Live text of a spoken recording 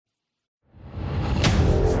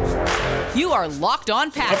You are Locked On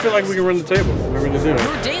Packers. I feel like we can run the table. We're going to do it.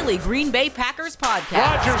 Your daily Green Bay Packers podcast.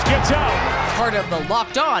 Rodgers gets out. Part of the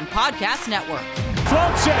Locked On Podcast Network.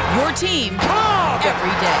 Floats it. Your team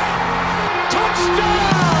every day.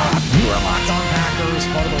 Touchdown! You are Locked On Packers,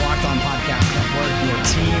 part of the Locked On Podcast Network. Your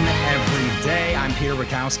team every day. I'm Peter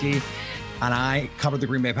Bukowski, and I cover the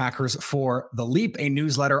Green Bay Packers for The Leap, a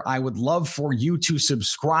newsletter I would love for you to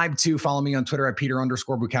subscribe to. Follow me on Twitter at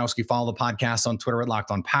Peter_Bukowski. Follow the podcast on Twitter at Locked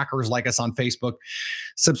On Packers. Like us on Facebook.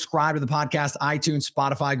 Subscribe to the podcast, iTunes,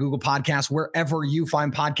 Spotify, Google Podcasts. Wherever you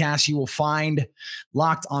find podcasts, you will find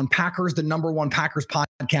Locked On Packers, the number one Packers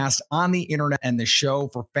podcast on the internet, and the show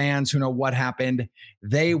for fans who know what happened.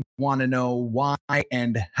 They want to know why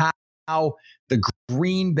and how the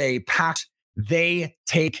Green Bay Packers, they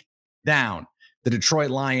take down the Detroit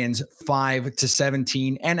Lions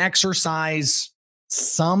 5-17 and exercise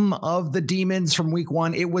some of the demons from week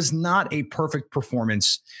one. It was not a perfect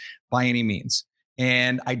performance by any means.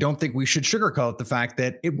 And I don't think we should sugarcoat the fact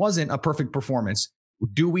that it wasn't a perfect performance.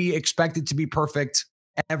 Do we expect it to be perfect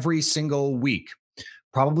every single week?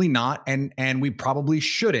 Probably not. And we probably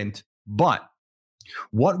shouldn't. But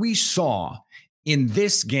what we saw in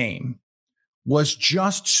this game was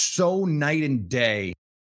just so night and day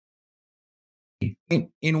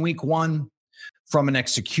in week one, from an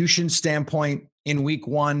execution standpoint in week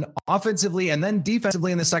one, offensively and then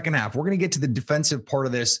defensively in the second half. We're going to get to the defensive part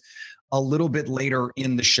of this a little bit later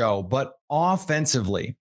in the show, but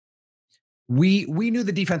offensively, we knew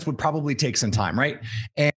the defense would probably take some time, right?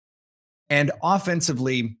 And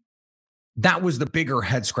offensively, that was the bigger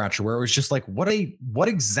head scratcher, where it was just like, what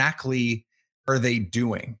exactly are they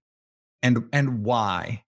doing, and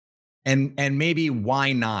why, and maybe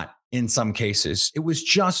why not? In some cases, it was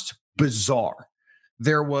just bizarre.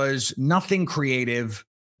 There was nothing creative.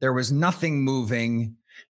 There was nothing moving.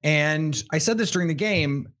 And I said this during the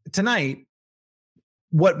game tonight.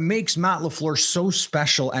 What makes Matt LaFleur so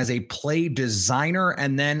special as a play designer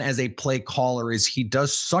and then as a play caller is he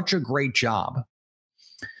does such a great job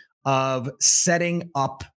of setting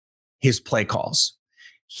up his play calls.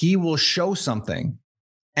 He will show something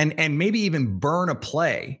and maybe even burn a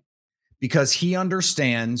play because he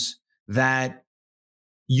understands that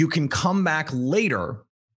you can come back later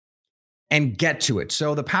and get to it.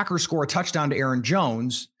 So the Packers score a touchdown to Aaron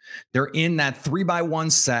Jones. They're in that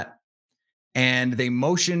 3-by-1 set, and they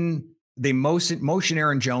motion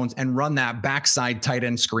Aaron Jones and run that backside tight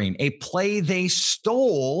end screen, a play they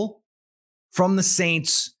stole from the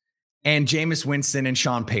Saints and Jameis Winston and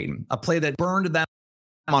Sean Payton, a play that burned them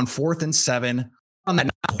on 4th and 7 on that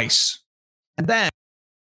twice. And then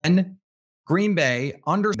Green Bay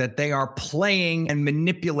under that they are playing and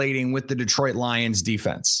manipulating with the Detroit Lions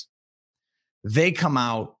defense. They come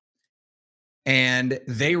out and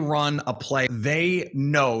they run a play. They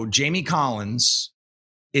know Jamie Collins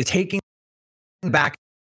is taking back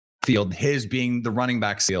field, his being the running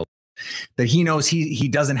back field, that he knows he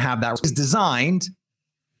doesn't have that. It's designed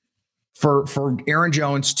for Aaron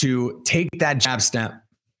Jones to take that jab step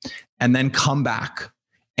and then come back.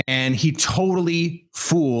 And he totally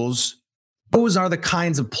fools. Those are the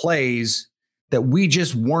kinds of plays that we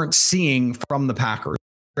just weren't seeing from the Packers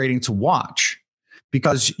trading to watch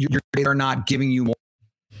because they're not giving you more.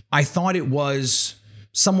 I thought it was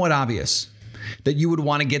somewhat obvious that you would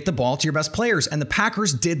want to get the ball to your best players, and the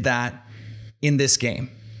Packers did that in this game.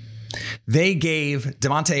 They gave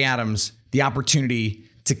Davante Adams the opportunity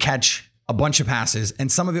to catch a bunch of passes,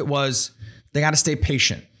 and some of it was they got to stay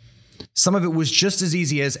patient. Some of it was just as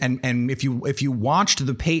easy as, and if you watched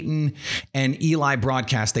the Peyton and Eli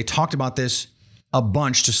broadcast, they talked about this a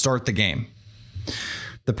bunch to start the game.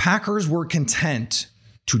 The Packers were content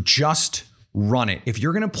to just run it. If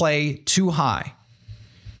you're going to play too high,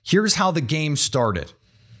 here's how the game started.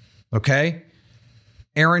 Okay?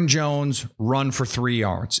 Aaron Jones, run for 3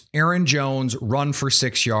 yards. Aaron Jones, run for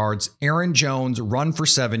 6 yards. Aaron Jones, run for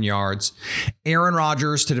 7 yards. Aaron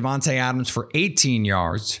Rodgers to Davante Adams for 18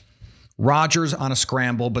 yards. Rodgers on a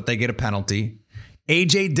scramble, but they get a penalty.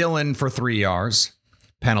 A.J. Dillon for 3 yards,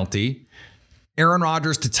 penalty. Aaron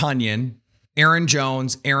Rodgers to Tunyon. Aaron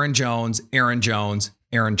Jones, Aaron Jones, Aaron Jones,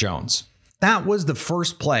 Aaron Jones. That was the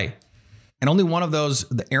first play. And only one of those,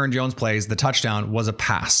 the Aaron Jones plays, the touchdown, was a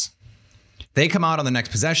pass. They come out on the next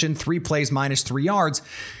possession, 3 plays minus 3 yards.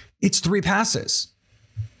 It's 3 passes.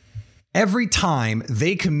 Every time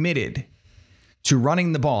they committed to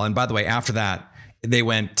running the ball, and by the way, after that, they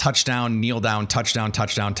went touchdown, kneel down, touchdown,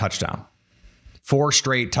 touchdown, touchdown. 4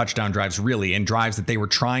 straight touchdown drives, really, and drives that they were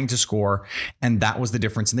trying to score, and that was the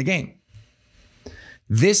difference in the game.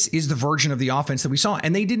 This is the version of the offense that we saw,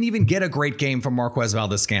 and they didn't even get a great game from Marquez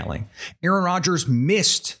Valdes-Scantling. Aaron Rodgers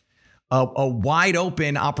missed a wide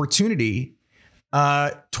open opportunity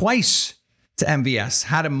twice to MVS.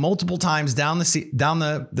 Had him multiple times down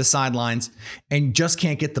the sidelines and just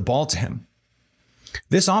can't get the ball to him.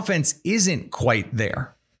 This offense isn't quite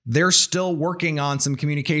there. They're still working on some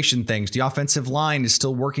communication things. The offensive line is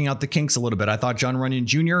still working out the kinks a little bit. I thought John Runyon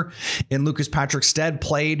Jr. and Lucas Patrick Stead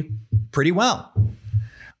played pretty well.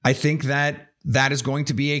 I think that is going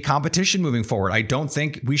to be a competition moving forward. I don't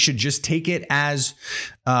think we should just take it as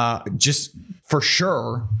just for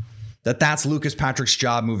sure that that's Lucas Patrick's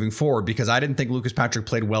job moving forward, because I didn't think Lucas Patrick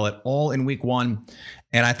played well at all in week 1.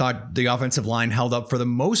 And I thought the offensive line held up for the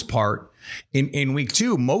most part in week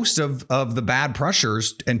 2. Most of the bad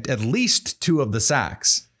pressures and at least 2 of the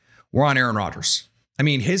sacks were on Aaron Rodgers. I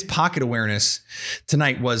mean, his pocket awareness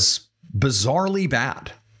tonight was bizarrely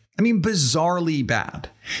bad. I mean, bizarrely bad.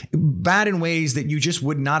 Bad in ways that you just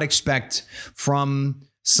would not expect from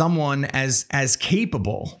someone as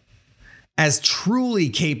capable, as truly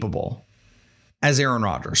capable as Aaron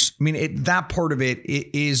Rodgers. I mean, that part of it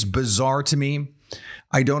is bizarre to me.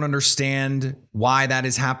 I don't understand why that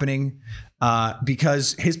is happening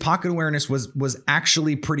because his pocket awareness was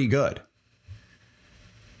actually pretty good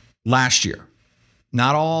last year.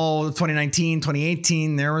 Not all 2019,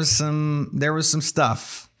 2018. There was some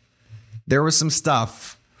stuff. There was some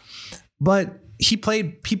stuff, but he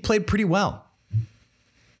played pretty well.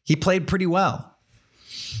 He played pretty well.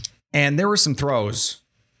 And there were some throws.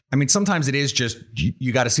 I mean, sometimes it is just,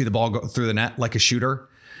 you got to see the ball go through the net like a shooter,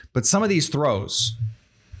 but some of these throws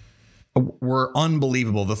were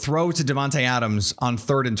unbelievable. The throw to Devontae Adams on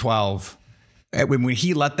 3rd and 12, when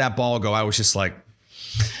he let that ball go, I was just like,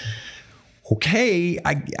 okay.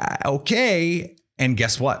 And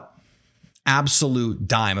guess what? Absolute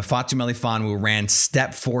dime. Ifeatu Melifonwu ran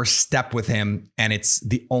step for step with him, and it's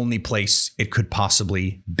the only place it could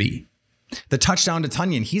possibly be. The touchdown to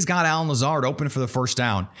Tunyon, he's got Allen Lazard open for the first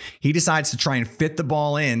down. He decides to try and fit the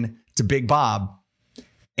ball in to Big Bob,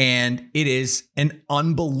 and it is an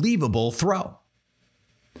unbelievable throw.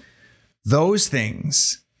 Those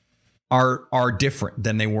things are different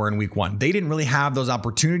than they were in week 1. They didn't really have those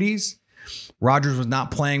opportunities. Rodgers was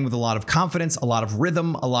not playing with a lot of confidence, a lot of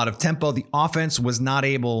rhythm, a lot of tempo. The offense was not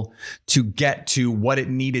able to get to what it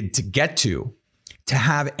needed to get to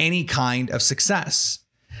have any kind of success.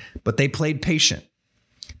 But they played patient.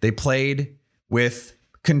 They played with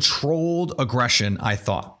controlled aggression, I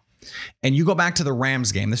thought. And you go back to the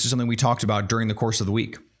Rams game. This is something we talked about during the course of the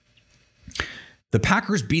week. The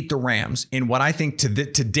Packers beat the Rams in what I think to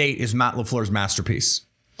date is Matt LaFleur's masterpiece,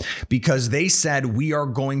 because they said, we are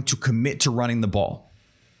going to commit to running the ball.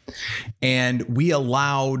 And we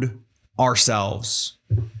allowed ourselves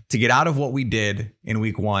to get out of what we did in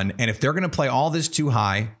week 1. And if they're going to play all this too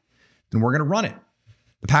high, then we're going to run it.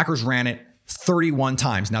 The Packers ran it 31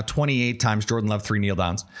 times. Now 28 times. Jordan Love 3 kneel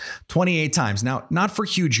downs. 28 times. Now, not for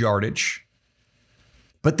huge yardage,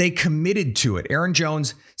 but they committed to it. Aaron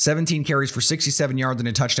Jones, 17 carries for 67 yards and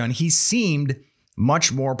a touchdown. He seemed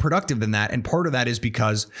much more productive than that. And part of that is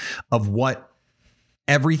because of what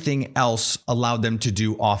everything else allowed them to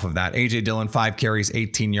do off of that. A.J. Dillon, 5 carries,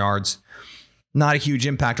 18 yards. Not a huge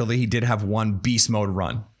impact, although he did have 1 beast mode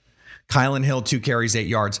run. Kylan Hill, 2 carries, 8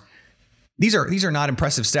 yards. These are not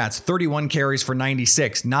impressive stats. 31 carries for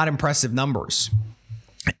 96, not impressive numbers.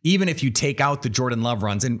 Even if you take out the Jordan Love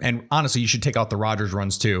runs, and honestly, you should take out the Rodgers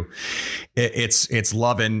runs too. It's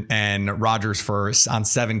Love and Rodgers on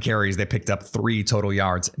 7 carries. They picked up 3 total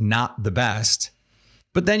yards. Not the best.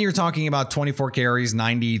 But then you're talking about 24 carries,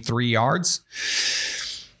 93 yards.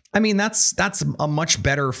 I mean, that's a much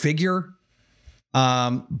better figure.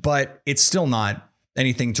 But it's still not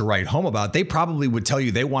anything to write home about. They probably would tell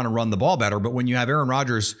you they want to run the ball better. But when you have Aaron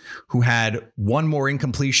Rodgers, who had 1 more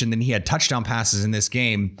incompletion than he had touchdown passes in this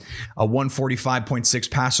game, a 145.6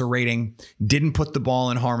 passer rating, didn't put the ball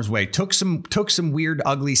in harm's way, took some weird,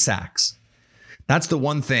 ugly sacks. That's the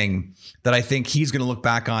one thing that I think he's going to look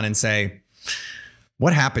back on and say,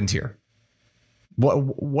 what happened here?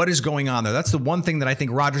 What is going on there? That's the one thing that I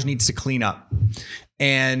think Rodgers needs to clean up.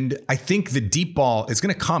 And I think the deep ball is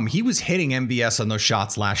going to come. He was hitting MVS on those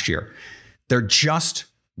shots last year. They're just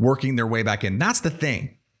working their way back in. That's the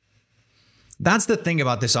thing. That's the thing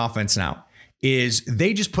about this offense now, is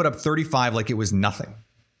they just put up 35 like it was nothing.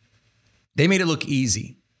 They made it look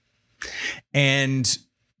easy. And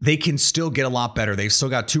they can still get a lot better. They've still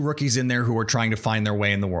got 2 rookies in there who are trying to find their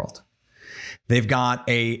way in the world. They've got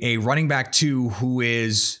a running back too who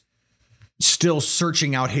is still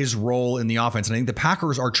searching out his role in the offense. And I think the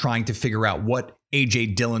Packers are trying to figure out what A.J.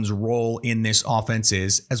 Dillon's role in this offense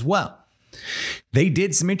is as well. They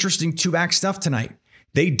did some interesting 2-back stuff tonight.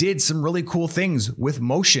 They did some really cool things with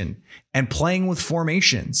motion and playing with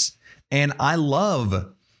formations. And I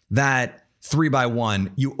love that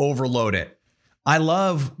 3-by-1, you overload it. I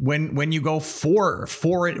love when you go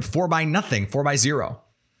 4-by-0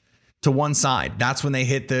 to one side. That's when they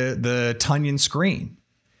hit the Tunyon screen.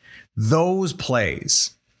 Those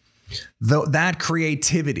plays, that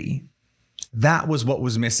creativity, that was what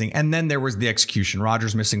was missing. And then there was the execution.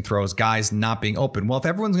 Rodgers missing throws, guys not being open. Well, if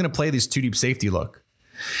everyone's going to play this 2-deep safety look,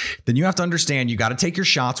 then you have to understand you got to take your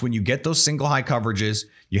shots when you get those single high coverages.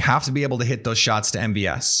 You have to be able to hit those shots to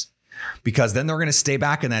MVS, because then they're going to stay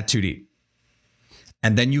back in that 2-deep.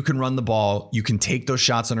 And then you can run the ball. You can take those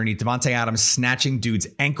shots underneath. Davante Adams snatching dudes'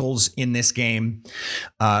 ankles in this game.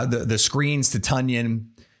 The screens to Tunyon.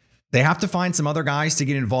 They have to find some other guys to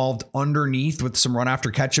get involved underneath with some run after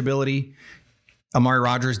catch ability. Amari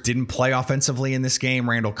Rodgers didn't play offensively in this game.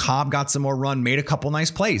 Randall Cobb got some more run, made a couple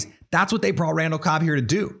nice plays. That's what they brought Randall Cobb here to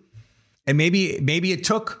do. And maybe it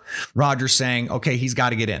took Rodgers saying, okay, he's got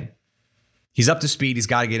to get in. He's up to speed. He's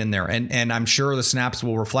got to get in there. And I'm sure the snaps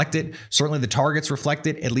will reflect it. Certainly the targets reflect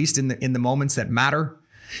it, at least in the moments that matter.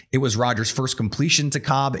 It was Rodgers' first completion to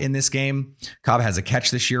Cobb in this game. Cobb has a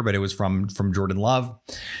catch this year, but it was from Jordan Love.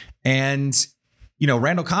 And,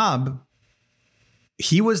 Randall Cobb,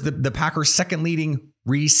 he was the Packers' second leading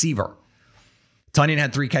receiver. Tunyon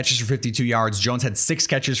had 3 catches for 52 yards. Jones had 6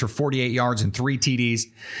 catches for 48 yards and 3 TDs.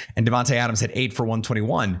 And Davante Adams had 8 for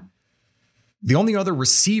 121. The only other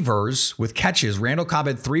receivers with catches, Randall Cobb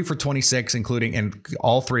had 3 for 26, including and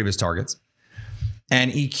all 3 of his targets.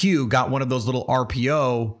 And EQ got one of those little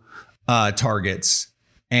RPO targets.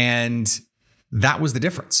 And that was the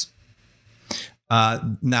difference.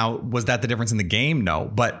 Now, was that the difference in the game?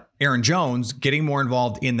 No. But Aaron Jones getting more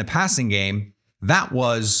involved in the passing game, that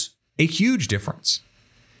was a huge difference.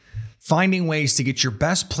 Finding ways to get your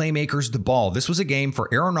best playmakers the ball. This was a game for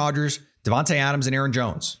Aaron Rodgers, Davante Adams, and Aaron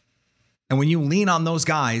Jones. And when you lean on those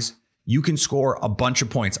guys, you can score a bunch of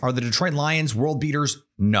points. Are the Detroit Lions world beaters?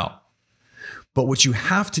 No. But what you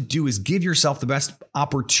have to do is give yourself the best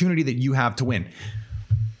opportunity that you have to win.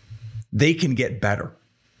 They can get better.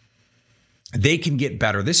 They can get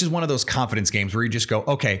better. This is one of those confidence games where you just go,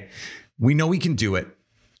 okay, we know we can do it.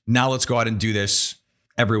 Now let's go out and do this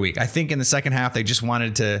every week. I think in the second half, they just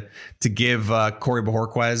wanted to give Corey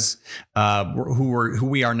Bojorquez, who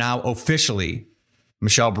we are now officially,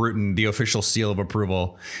 Michelle Bruton, the official seal of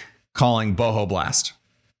approval, calling Boho Blast.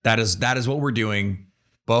 That is what we're doing.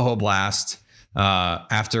 Boho Blast.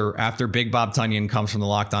 After Big Bob Tunyon comes from the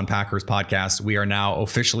Locked On Packers podcast, we are now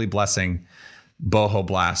officially blessing Boho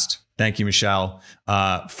Blast. Thank you, Michelle,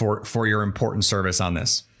 for your important service on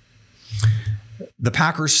this. The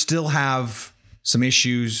Packers still have some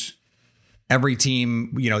issues. Every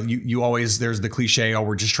team, you always, there's the cliche,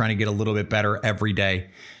 we're just trying to get a little bit better every day.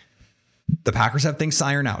 The Packers have things to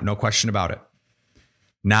iron out, no question about it.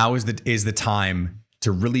 Now is the time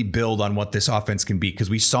to really build on what this offense can be, because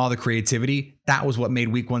we saw the creativity. That was what made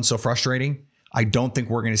week 1 so frustrating. I don't think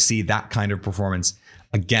we're going to see that kind of performance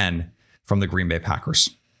again from the Green Bay Packers.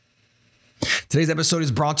 Today's episode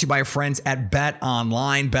is brought to you by our friends at Bet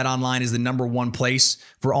Online. Bet Online is the #1 place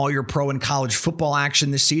for all your pro and college football action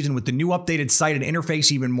this season. With the new updated site and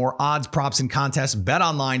interface, even more odds, props, and contests,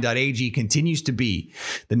 betonline.ag continues to be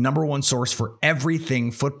the #1 source for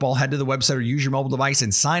everything football. Head to the website or use your mobile device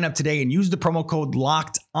and sign up today and use the promo code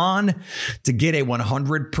LOCKEDON to get a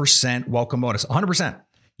 100% welcome bonus. 100%.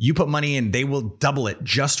 You put money in, they will double it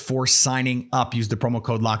just for signing up. Use the promo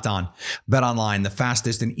code Locked On. Bet Online, the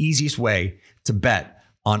fastest and easiest way to bet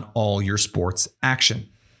on all your sports action.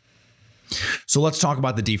 So let's talk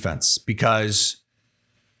about the defense, because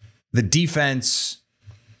the defense,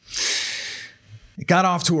 it got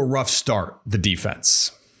off to a rough start, the defense.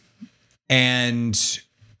 And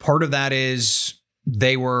part of that is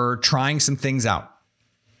they were trying some things out.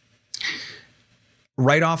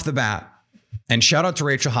 Right off the bat, and shout out to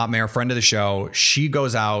Rachel Hotmayer, friend of the show. She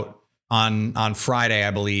goes out on Friday,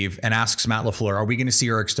 I believe, and asks Matt LaFleur, are we going to see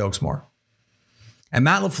Eric Stokes more? And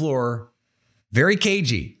Matt LaFleur, very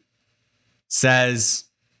cagey, says,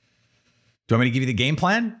 do you want me to give you the game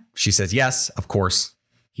plan? She says, yes, of course.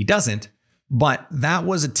 He doesn't, but that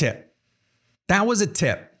was a tip. That was a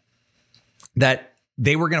tip that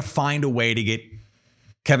they were going to find a way to get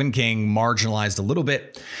Kevin King marginalized a little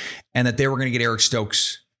bit, and that they were going to get Eric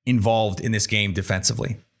Stokes involved in this game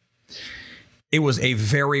defensively. It was a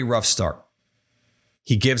very rough start.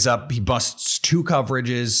 He busts 2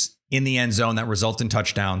 coverages in the end zone that result in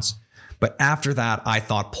touchdowns. But after that, I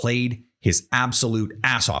thought played his absolute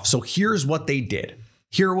ass off. So here's what they did.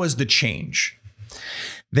 Here was the change.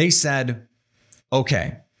 They said,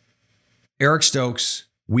 okay, Eric Stokes,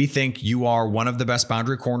 we think you are one of the best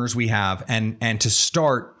boundary corners we have. And to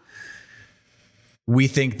start, we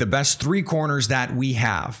think the best 3 corners that we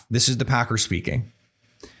have, this is the Packers speaking,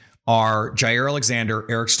 are Jaire Alexander,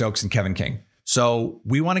 Eric Stokes, and Kevin King. So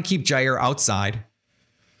we want to keep Jaire outside.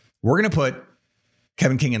 We're going to put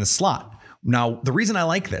Kevin King in the slot. Now, the reason I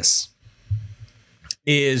like this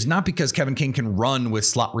is not because Kevin King can run with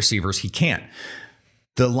slot receivers. He can't.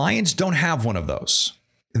 The Lions don't have one of those.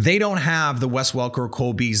 They don't have the Wes Welker,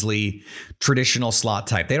 Cole Beasley traditional slot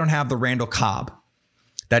type. They don't have the Randall Cobb,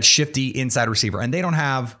 that shifty inside receiver. And they don't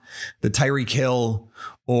have the Tyreek Hill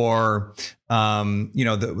or,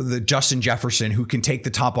 the Justin Jefferson who can take the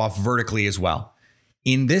top off vertically as well.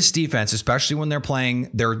 In this defense, especially when they're playing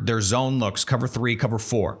their zone looks, cover 3, cover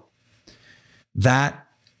 4, that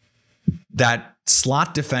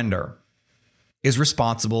slot defender is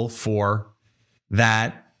responsible for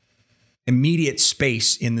that immediate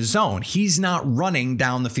space in the zone. He's not running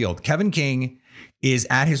down the field. Kevin King is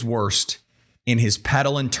at his worst in his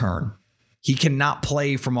pedal and turn. He cannot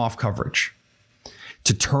play from off coverage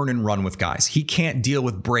to turn and run with guys. He can't deal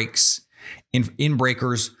with breaks in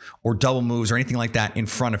breakers or double moves or anything like that in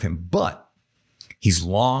front of him. But he's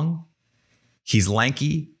long, he's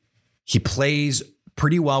lanky, he plays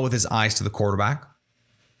pretty well with his eyes to the quarterback.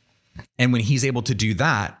 And when he's able to do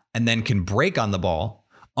that and then can break on the ball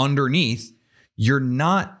underneath, you're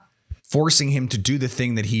not forcing him to do the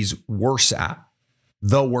thing that he's worst at.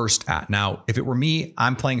 The worst at. Now, if it were me,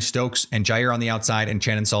 I'm playing Stokes and Jaire on the outside and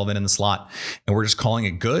Chandon Sullivan in the slot, and we're just calling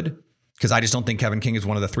it good because I just don't think Kevin King is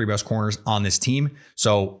one of the 3 best corners on this team.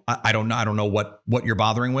 So I don't know what you're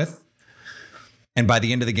bothering with. And by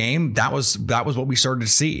the end of the game, that was what we started to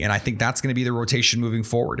see. And I think that's going to be the rotation moving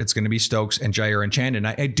forward. It's going to be Stokes and Jaire and Chandon.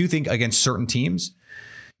 I do think against certain teams,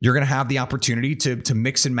 you're going to have the opportunity to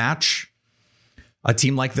mix and match. A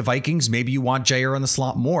team like the Vikings, maybe you want Jaire in the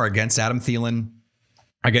slot more against Adam Thielen,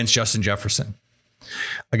 against Justin Jefferson.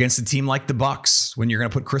 Against a team like the Bucs, when you're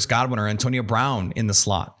going to put Chris Godwin or Antonio Brown in the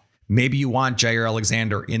slot, maybe you want Jaire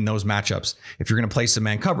Alexander in those matchups. If you're going to play some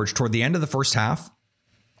man coverage toward the end of the first half,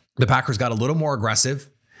 the Packers got a little more aggressive.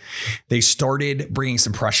 They started bringing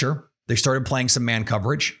some pressure. They started playing some man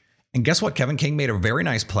coverage. And guess what? Kevin King made a very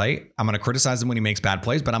nice play. I'm going to criticize him when he makes bad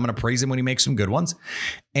plays, but I'm going to praise him when he makes some good ones.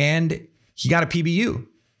 And he got a PBU.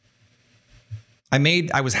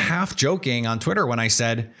 I was half joking on Twitter when I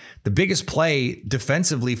said the biggest play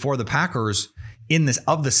defensively for the Packers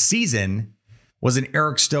of the season was an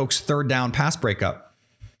Eric Stokes 3rd down pass breakup.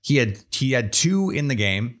 He had 2 in the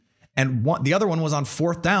game, and the other one was on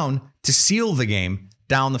 4th down to seal the game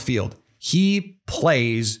down the field. He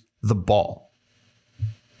plays the ball.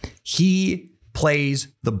 He plays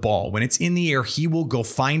the ball. When it's in the air, he will go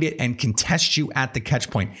find it and contest you at the catch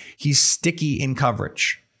point. He's sticky in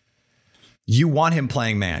coverage. You want him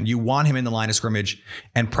playing man. You want him in the line of scrimmage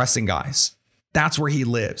and pressing guys. That's where he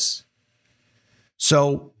lives.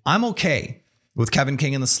 So I'm okay with Kevin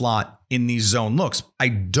King in the slot in these zone looks. I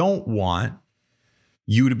don't want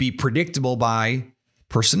you to be predictable by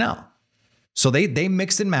personnel. So they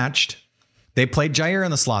mixed and matched. They played Jaire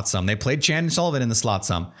in the slot some. They played Chandon Sullivan in the slot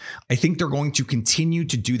some. I think they're going to continue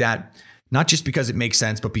to do that, not just because it makes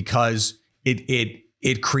sense, but because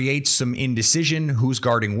it creates some indecision. Who's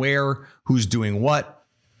guarding where? Who's doing what?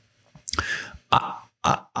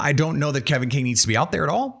 I don't know that Kevin King needs to be out there at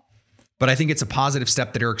all, but I think it's a positive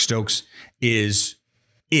step that Eric Stokes is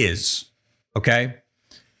okay.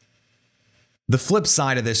 The flip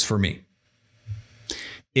side of this for me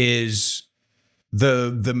is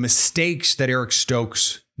the mistakes that Eric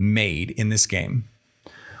Stokes made in this game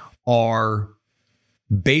are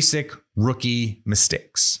basic rookie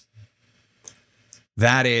mistakes.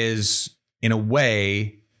 That is, in a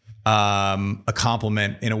way, a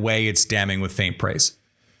compliment. In a way, it's damning with faint praise.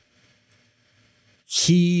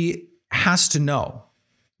 He has to know.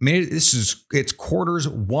 I mean, it's quarters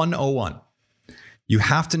 101. You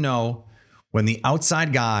have to know when the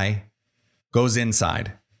outside guy goes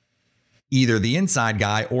inside, either the inside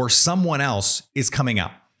guy or someone else is coming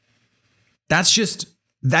out. That's just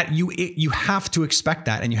that you have to expect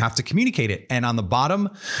that, and you have to communicate it. And on the bottom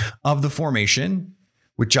of the formation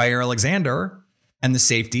with Jaire Alexander and the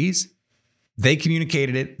safeties, they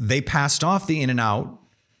communicated it. They passed off the in and out,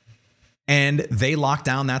 and they locked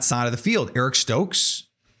down that side of the field. Eric Stokes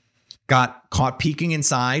got caught peeking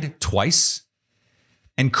inside twice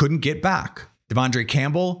and couldn't get back. Devondre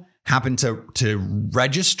Campbell happened to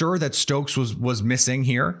register that Stokes was missing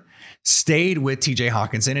here, stayed with TJ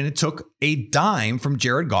Hawkinson, and it took a dime from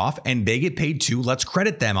Jared Goff, and they get paid too. Let's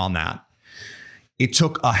credit them on that. It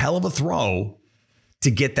took a hell of a throw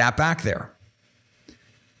to get that back there.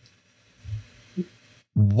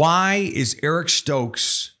 Why is Eric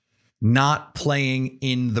Stokes not playing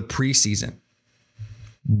in the preseason?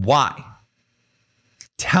 Why?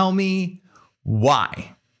 Tell me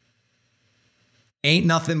why. Ain't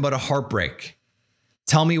nothing but a heartbreak.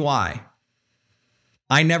 Tell me why.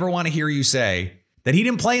 I never want to hear you say that he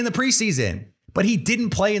didn't play in the preseason, but he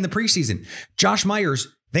didn't play in the preseason. Josh Myers,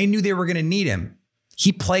 they knew they were going to need him.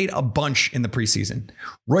 He played a bunch in the preseason.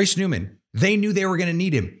 Royce Newman, they knew they were going to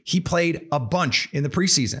need him. He played a bunch in the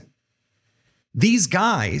preseason. These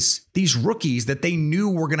guys, these rookies that they knew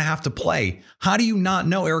were going to have to play, how do you not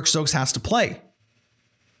know Eric Stokes has to play?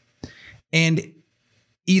 And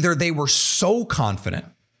either they were so confident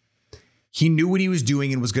he knew what he was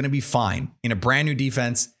doing and was going to be fine in a brand new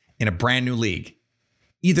defense, in a brand new league.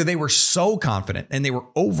 Either they were so confident and they were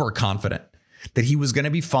overconfident that he was going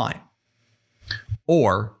to be fine,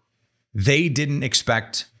 or they didn't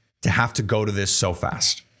expect to have to go to this so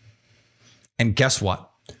fast. And guess what?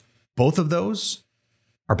 Both of those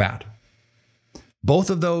are bad. Both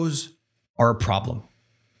of those are a problem.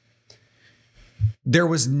 There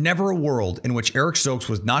was never a world in which Eric Stokes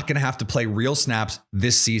was not going to have to play real snaps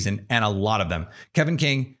this season, and a lot of them. Kevin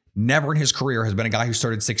King, never in his career has been a guy who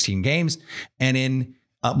started 16 games, and in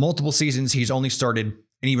multiple seasons, he's only started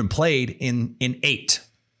and even played in 8.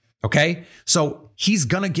 Okay? So he's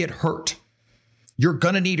going to get hurt. You're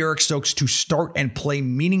going to need Eric Stokes to start and play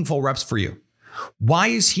meaningful reps for you. Why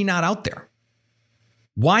is he not out there?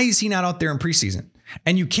 Why is he not out there in preseason?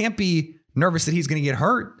 And you can't be nervous that he's going to get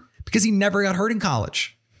hurt because he never got hurt in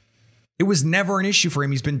college. It was never an issue for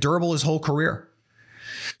him. He's been durable his whole career.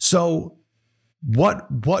 So what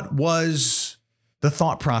was the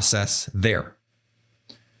thought process there?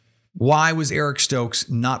 Why was Eric Stokes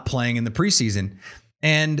not playing in the preseason?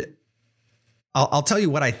 And I'll tell you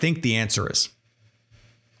what I think the answer is.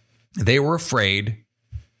 They were afraid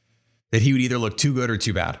that he would either look too good or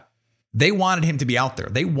too bad. They wanted him to be out there.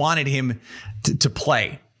 They wanted him to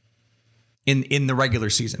play in the regular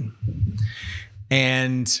season.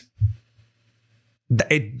 And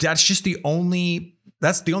that's the only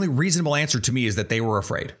reasonable answer to me, is that they were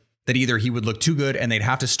afraid that either he would look too good and they'd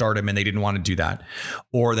have to start him and they didn't want to do that,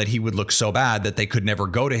 or that he would look so bad that they could never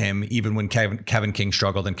go to him even when Kevin King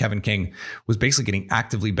struggled, and Kevin King was basically getting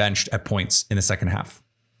actively benched at points in the second half.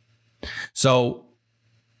 So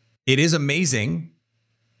it is amazing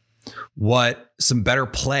what some better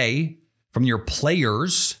play from your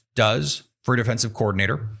players does for a defensive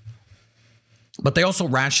coordinator. But they also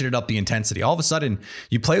ratcheted up the intensity. All of a sudden,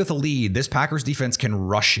 you play with a lead. This Packers defense can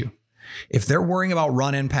rush you. If they're worrying about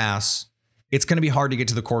run and pass, it's going to be hard to get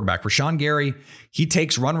to the quarterback. Rashawn Gary, he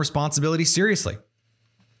takes run responsibility seriously.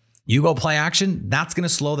 You go play action, that's going to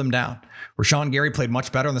slow them down. Rashawn Gary played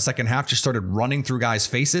much better in the second half, just started running through guys'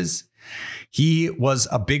 faces. He was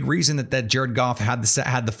a big reason that Jared Goff had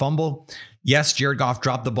the fumble. Yes, Jared Goff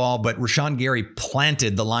dropped the ball, but Rashawn Gary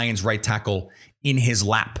planted the Lions' right tackle in his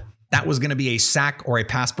lap. That was going to be a sack or a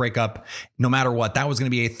pass breakup. No matter what, that was going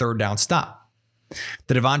to be a third down stop.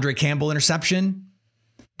 The Devondre Campbell interception,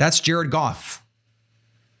 that's Jared Goff.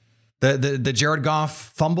 The Jared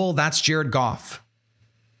Goff fumble, that's Jared Goff.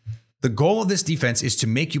 The goal of this defense is to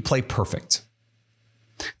make you play perfect.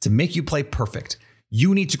 To make you play perfect,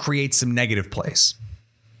 you need to create some negative plays.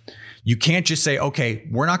 You can't just say, okay,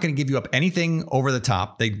 we're not going to give you up anything over the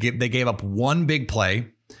top. They gave up one big play.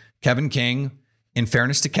 Kevin King, in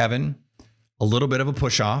fairness to Kevin, a little bit of a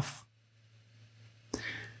push off,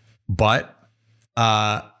 but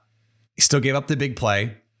he still gave up the big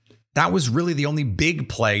play. That was really the only big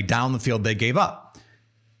play down the field they gave up.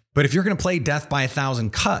 But if you're going to play death by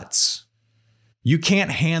 1,000 cuts, you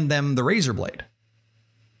can't hand them the razor blade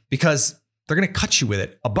because they're going to cut you with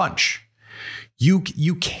it a bunch. You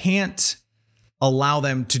can't allow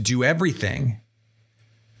them to do everything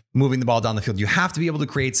moving the ball down the field. You have to be able to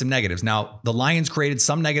create some negatives. Now, the Lions created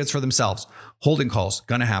some negatives for themselves. Holding calls,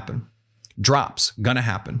 going to happen. Drops, going to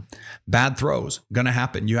happen. Bad throws, going to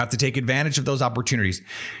happen. You have to take advantage of those opportunities.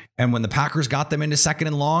 And when the Packers got them into second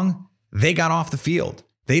and long, they got off the field.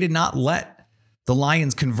 They did not let the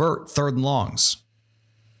Lions convert third and longs.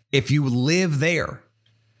 If you live there,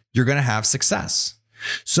 you're going to have success.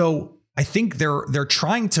 So I think they're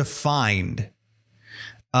trying to find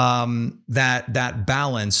that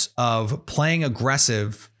balance of playing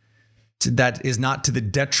aggressive that is not to the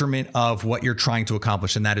detriment of what you're trying to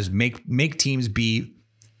accomplish. And that is make teams be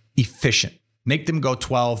efficient, make them go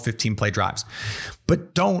 12, 15 play drives,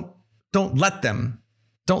 but don't let them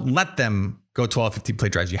go 12, 15 play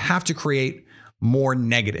drives. You have to create more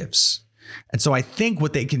negatives. And so I think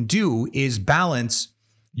what they can do is balance.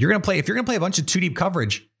 If you're going to play a bunch of 2 deep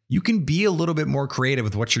coverage, you can be a little bit more creative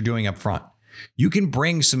with what you're doing up front. You can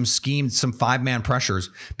bring some schemes, some 5-man pressures,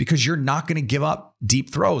 because you're not going to give up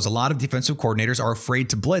deep throws. A lot of defensive coordinators are afraid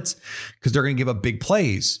to blitz because they're going to give up big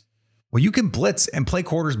plays. Well, you can blitz and play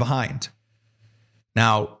quarters behind.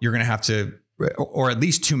 Now, you're going to have to, or at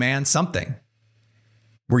least 2-man something,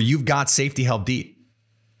 where you've got safety help deep.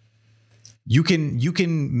 You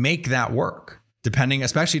can make that work,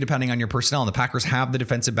 especially depending on your personnel. And the Packers have the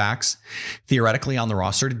defensive backs theoretically on the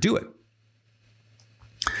roster to do it.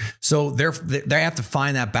 So they have to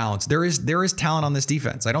find that balance. There is talent on this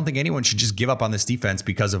defense. I don't think anyone should just give up on this defense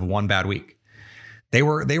because of one bad week. They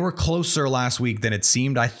were closer last week than it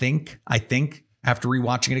seemed. I think after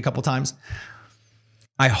rewatching it a couple times,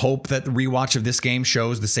 I hope that the rewatch of this game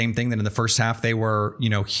shows the same thing, that in the first half they were,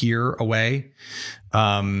 here away.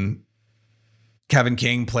 Kevin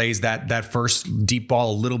King plays that first deep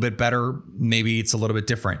ball a little bit better. Maybe it's a little bit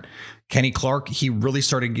different. Kenny Clark, he really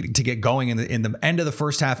started to get going in the end of the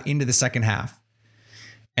first half into the second half.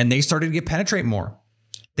 And they started to penetrate more.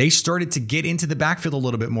 They started to get into the backfield a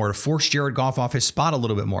little bit more, to force Jared Goff off his spot a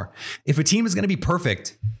little bit more. If a team is going to be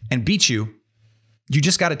perfect and beat you, you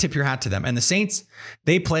just got to tip your hat to them. And the Saints,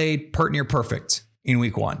 they played near perfect in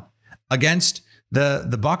week 1 against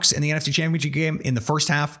the Bucs in the NFC Championship game. In the first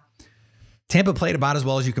half, Tampa played about as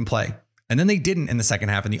well as you can play. And then they didn't in the second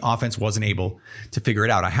half, and the offense wasn't able to figure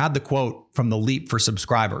it out. I had the quote from the Leap for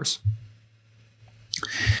subscribers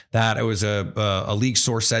that it was a league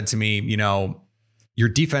source said to me, your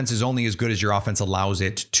defense is only as good as your offense allows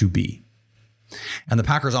it to be. And the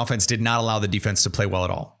Packers offense did not allow the defense to play well at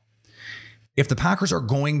all. If the Packers are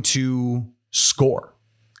going to score,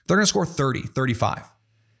 they're going to score 30, 35.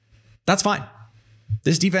 That's fine.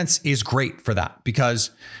 This defense is great for that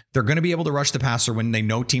because they're going to be able to rush the passer when they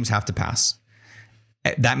know teams have to pass.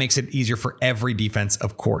 That makes it easier for every defense,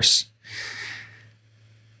 of course.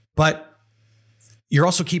 But you're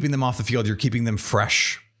also keeping them off the field. You're keeping them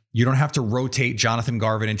fresh. You don't have to rotate Jonathan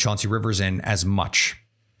Garvin and Chauncey Rivers in as much.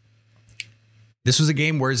 This was a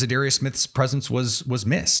game where Zadarius Smith's presence was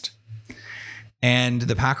missed. And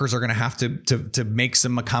the Packers are going to have to make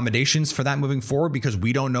some accommodations for that moving forward because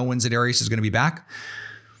we don't know when Zadarius is going to be back.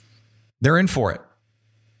 They're in for it.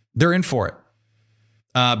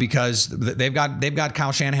 Because they've got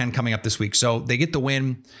Kyle Shanahan coming up this week. So they get the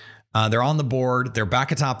win. They're on the board. They're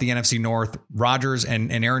back atop the NFC North. Rodgers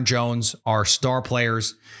and Aaron Jones are star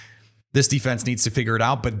players. This defense needs to figure it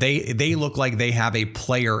out, but they look like they have a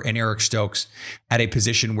player in Eric Stokes at a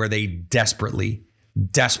position where they desperately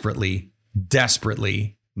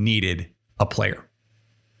needed a player.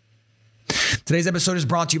 Today's episode is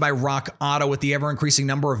brought to you by Rock Auto. With the ever-increasing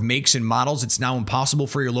number of makes and models, it's now impossible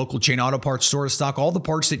for your local chain auto parts store to stock all the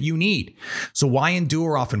parts that you need. So why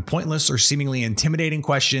endure often pointless or seemingly intimidating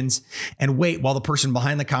questions and wait while the person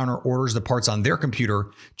behind the counter orders the parts on their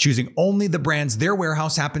computer, choosing only the brands their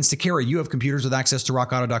warehouse happens to carry? You have computers with access to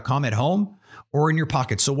rockauto.com at home or in your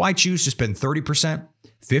pocket. So why choose to spend 30%,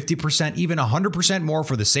 50%, even 100% more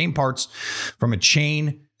for the same parts from a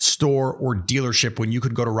chain, store, or dealership when you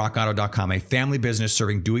could go to rockauto.com, a family business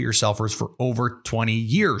serving do-it-yourselfers for over 20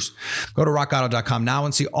 years. Go to rockauto.com now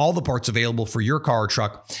and see all the parts available for your car or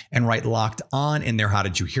truck and write Locked On in their How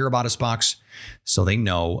Did You Hear About Us box so they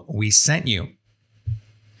know we sent you.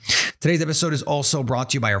 Today's episode is also brought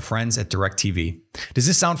to you by our friends at DirecTV. Does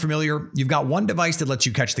this sound familiar? You've got one device that lets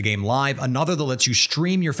you catch the game live, another that lets you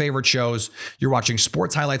stream your favorite shows, you're watching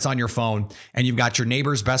sports highlights on your phone, and you've got your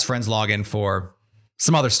neighbor's best friend's login for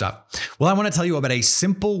some other stuff. Well, I want to tell you about a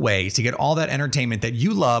simple way to get all that entertainment that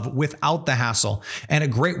you love without the hassle, and a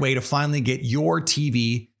great way to finally get your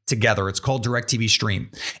TV together. It's called DirecTV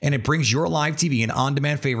Stream, and it brings your live TV and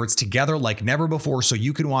on-demand favorites together like never before so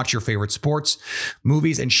you can watch your favorite sports,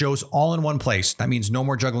 movies, and shows all in one place. That means no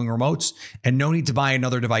more juggling remotes and no need to buy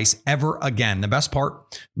another device ever again. The best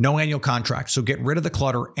part, no annual contract. So get rid of the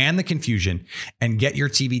clutter and the confusion and get your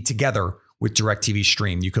TV together with DirecTV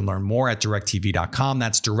Stream. You can learn more at directtv.com.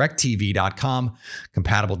 That's directtv.com.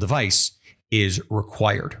 Compatible device is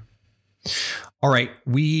required. All right,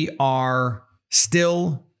 we are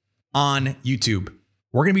still on YouTube.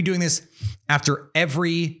 We're going to be doing this after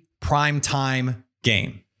every primetime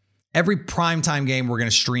game. Every primetime game, we're going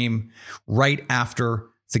to stream right after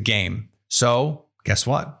the game. So guess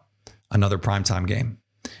what? Another primetime game.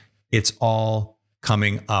 It's all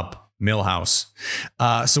coming up, Millhouse.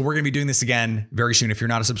 So we're going to be doing this again very soon. If you're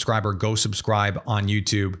not a subscriber, go subscribe on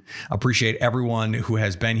YouTube. Appreciate everyone who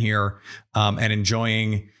has been here and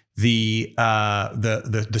enjoying the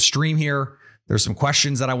stream here. There's some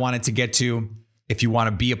questions that I wanted to get to. If you want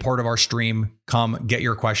to be a part of our stream, come get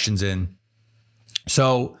your questions in.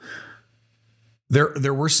 So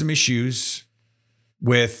there were some issues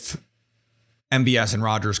with MVS and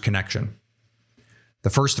Rodgers connection. The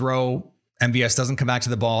first throw, MVS doesn't come back to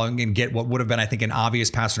the ball and get what would have been, I think, an obvious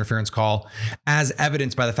pass interference call, as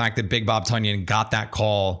evidenced by the fact that Big Bob Tonyan got that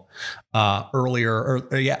call later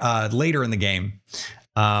in the game.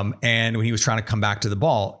 And when he was trying to come back to the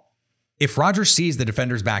ball, if Rodgers sees the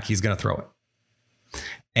defender's back, he's going to throw it.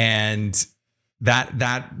 And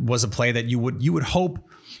that was a play that you would hope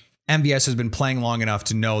MVS has been playing long enough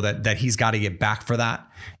to know that he's got to get back for that.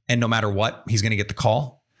 And no matter what, he's going to get the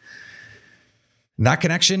call. That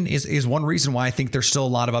connection is one reason why I think there's still a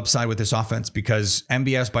lot of upside with this offense, because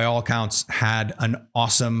MVS, by all accounts, had an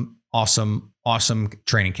awesome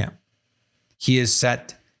training camp. He is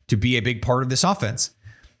set to be a big part of this offense.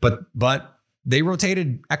 But they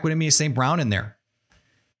rotated Equanimeous St. Brown in there.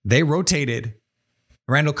 They rotated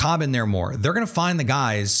Randall Cobb in there more. They're going to find the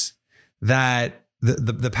guys that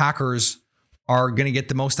the Packers are going to get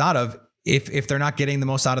the most out of if they're not getting the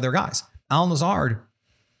most out of their guys. Allen Lazard,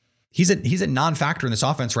 he's a non-factor in this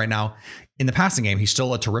offense right now in the passing game. He's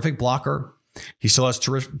still a terrific blocker. He still has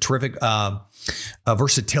terrific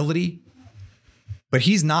versatility, but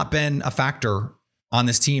he's not been a factor on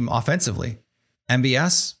this team offensively.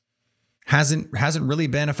 MVS hasn't really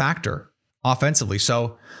been a factor offensively.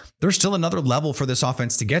 So there's still another level for this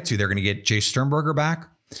offense to get to. They're going to get Jay Sternberger back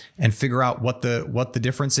and figure out what the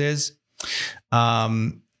difference is.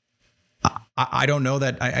 I don't know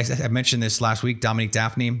that I mentioned this last week. Dominique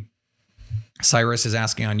Daphne Cyrus is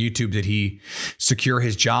asking on YouTube, did he secure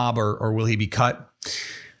his job or will he be cut?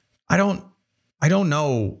 I don't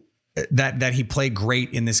know that he played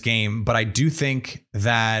great in this game, but I do think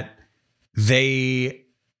that they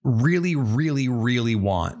really, really, really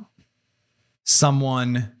want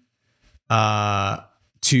someone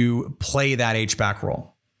to play that H-back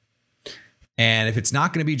role. And if it's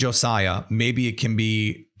not going to be Josiah, maybe it can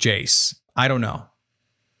be Jace. I don't know.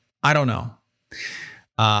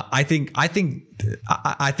 I think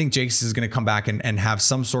Jace is going to come back and have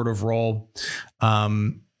some sort of role.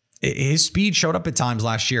 His speed showed up at times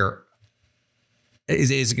last year.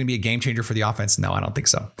 Is it going to be a game changer for the offense? No, I don't think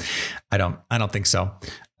so. I don't think so.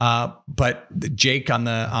 But Jake on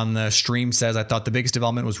the stream says, I thought the biggest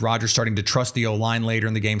development was Rodgers starting to trust the O-line later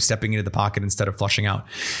in the game, stepping into the pocket instead of flushing out.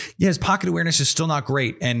 Yeah, his pocket awareness is still not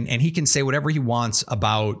great. And he can say whatever he wants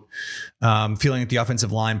about feeling that the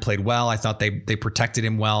offensive line played well. I thought they protected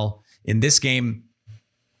him well. In this game,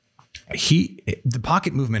 the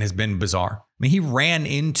pocket movement has been bizarre. I mean, he ran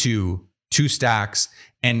into two stacks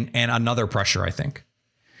and another pressure, I think.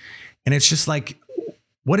 And it's just like,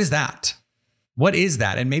 what is that? What is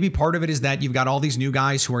that? And maybe part of it is that you've got all these new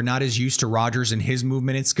guys who are not as used to Rodgers and his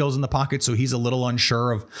movement and skills in the pocket. So he's a little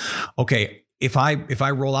unsure of, okay, if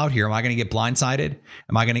I roll out here, am I going to get blindsided?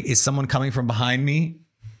 Is someone coming from behind me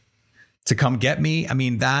to come get me? I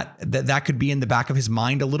mean, that could be in the back of his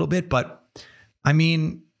mind a little bit, but I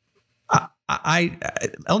mean,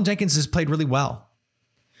 Elgton Jenkins has played really well.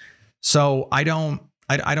 So I don't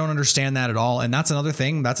understand that at all. And that's another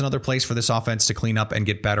thing. That's another place for this offense to clean up and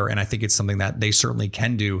get better. And I think it's something that they certainly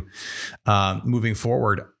can do moving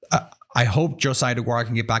forward. I hope Josiah DeGuara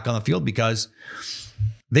can get back on the field because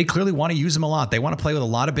they clearly want to use him a lot. They want to play with a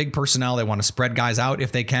lot of big personnel. They want to spread guys out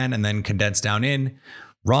if they can and then condense down in,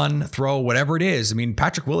 run, throw, whatever it is. I mean,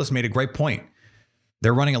 Patrick Willis made a great point.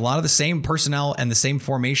 They're running a lot of the same personnel and the same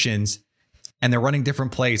formations, and they're running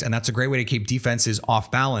different plays. And that's a great way to keep defenses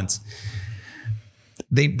off balance.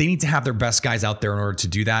 They need to have their best guys out there in order to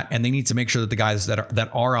do that. And they need to make sure that the guys that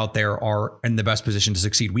are out there are in the best position to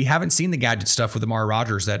succeed. We haven't seen the gadget stuff with Aaron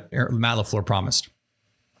Rodgers that Matt LaFleur promised.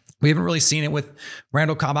 We haven't really seen it with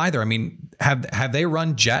Randall Cobb either. I mean, have they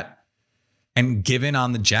run jet and given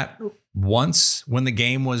on the jet once when the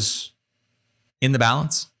game was in the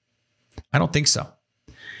balance? I don't think so.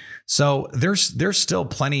 So there's still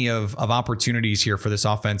plenty of opportunities here for this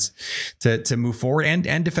offense to move forward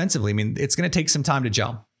and defensively. I mean, it's going to take some time to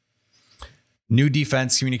gel. New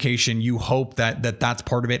defense communication. You hope that's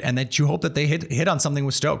part of it, and that you hope that they hit on something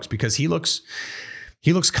with Stokes because he looks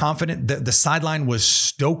confident. The sideline was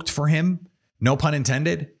stoked for him, no pun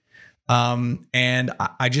intended. And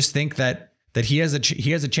I just think that he has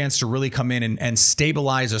a chance to really come in and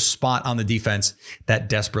stabilize a spot on the defense that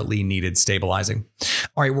desperately needed stabilizing.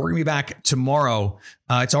 All right, we're going to be back tomorrow.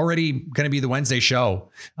 It's already going to be the Wednesday show.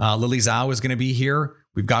 Lily Zhao is going to be here.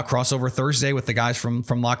 We've got crossover Thursday with the guys from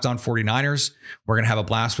Locked On 49ers. We're going to have a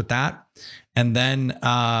blast with that. And then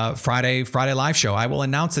Friday live show. I will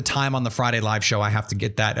announce the time on the Friday live show. I have to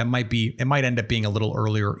get that. It might end up being a little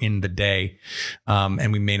earlier in the day.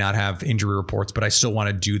 And we may not have injury reports, but I still want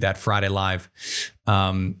to do that Friday live.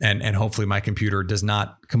 And hopefully my computer does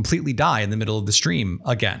not completely die in the middle of the stream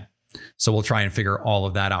again. So we'll try and figure all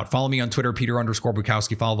of that out. Follow me on Twitter,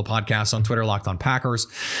 Peter_Bukowski. Follow the podcast on Twitter, Locked On Packers.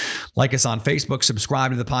 Like us on Facebook.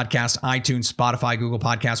 Subscribe to the podcast, iTunes, Spotify, Google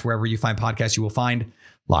Podcasts, wherever you find podcasts, you will find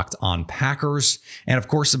Locked On Packers. And of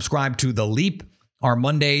course, subscribe to The Leap. Our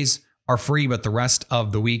Mondays are free, but the rest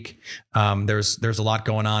of the week, there's a lot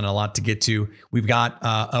going on and a lot to get to. We've got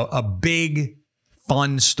a big,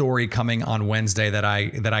 fun story coming on Wednesday that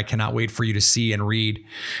I cannot wait for you to see and read.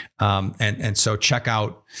 And so check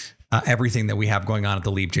out everything that we have going on at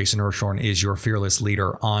The Leap. Jason Hirschhorn is your fearless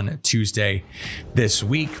leader on Tuesday this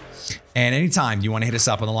week. And anytime you want to hit us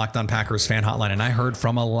up on the Locked On Packers fan hotline, and I heard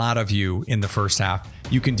from a lot of you in the first half,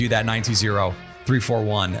 you can do that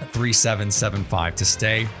 920-341-3775 to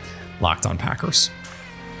stay Locked On Packers.